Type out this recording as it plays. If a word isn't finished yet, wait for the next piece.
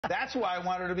That's why I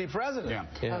want her to be president.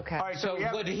 Yeah. Okay. All right, So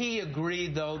would he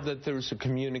agree, though, that there's a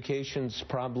communications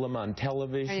problem on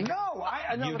television? No,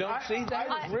 You don't see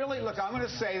that? I really, look, I'm going to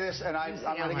say this, and I'm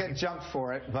going to get jumped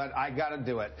for it, but I got to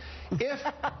do it.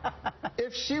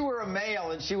 If she were a male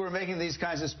and she were making these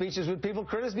kinds of speeches, would people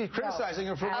be criticizing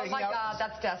her for making out? Oh, my God,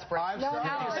 that's desperate. I'm sorry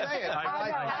to say it.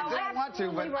 I didn't want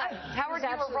to, but... Howard, you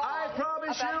were wrong. I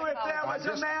promise you, if there was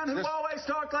a man who always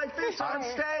talked like this on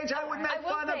stage, I would make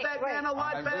fun of that man a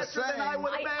lot faster than I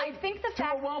would have made. I think the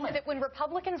fact that when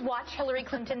Republicans watch Hillary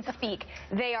Clinton speak,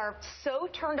 they are so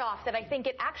turned off that I think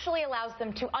it actually allows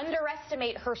them to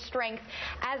underestimate her strength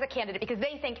as a candidate, because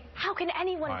they think, how can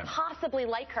anyone possibly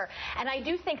like her? And I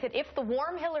do think that if the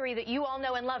warm Hillary that you all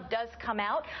know and love does come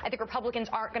out, I think Republicans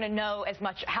aren't going to know as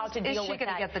much how to deal with that. Is she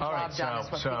going to get the job done?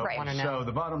 Is what people want to know. So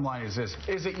the bottom line is this.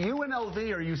 Is it UNLV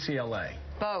or UCLA?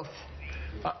 Both.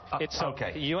 It's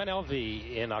okay.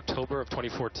 UNLV in October of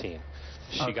 2014.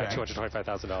 She got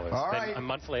 $225,000. All right. Then a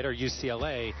month later,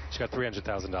 UCLA, she got $300,000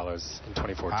 in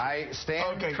 2014. I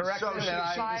stand corrected, and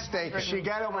I'm mistaken. She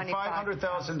got over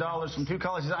 $500,000 from two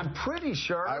colleges. I'm pretty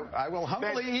sure. I will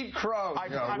humbly eat crow.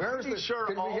 I'm pretty sure.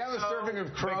 Can we have a serving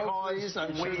of crow, please?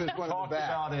 I'm sure there's one in the back.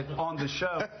 About it on the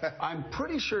show. I'm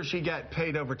pretty sure she got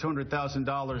paid over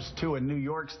 $200,000 to a New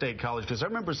York State college, because I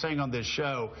remember saying on this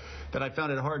show that I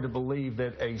found it hard to believe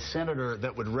that a senator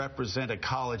that would represent a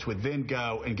college would then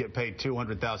go and get paid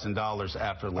 $200,000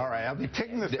 after. All right, I'll be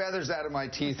picking the feathers out of my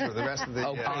teeth for the rest of the day.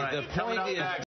 Okay, the point is...